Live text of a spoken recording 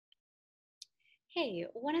Hey,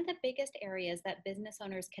 one of the biggest areas that business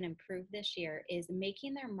owners can improve this year is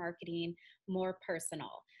making their marketing more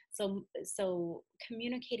personal. So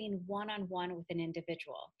communicating one-on-one with an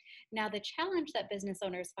individual. Now, the challenge that business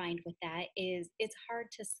owners find with that is it's hard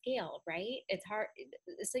to scale, right? It's hard.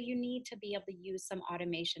 So you need to be able to use some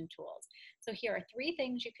automation tools. So here are three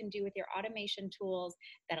things you can do with your automation tools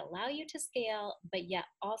that allow you to scale, but yet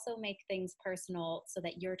also make things personal so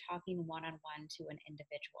that you're talking one-on-one to an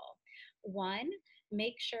individual. One,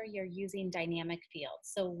 make sure you're using dynamic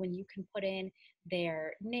fields. So when you can put in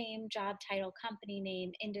their name, job title, company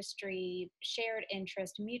name, industry, shared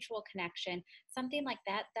interest, mutual connection, something like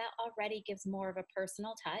that, that already gives more of a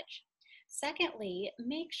personal touch. Secondly,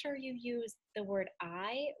 make sure you use the word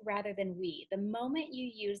I rather than we. The moment you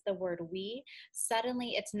use the word we,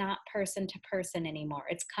 suddenly it's not person to person anymore.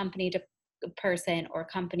 It's company to person or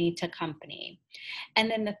company to company. And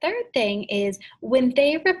then the third thing is when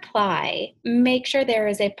they reply, make sure there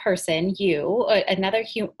is a person, you,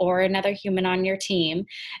 or another human on your team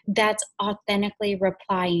that's authentically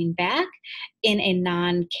replying back in a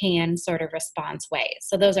non-can sort of response way.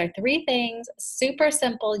 So those are three things, super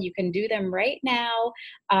simple. You can do them right now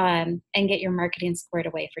and get your marketing squared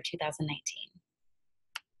away for 2019.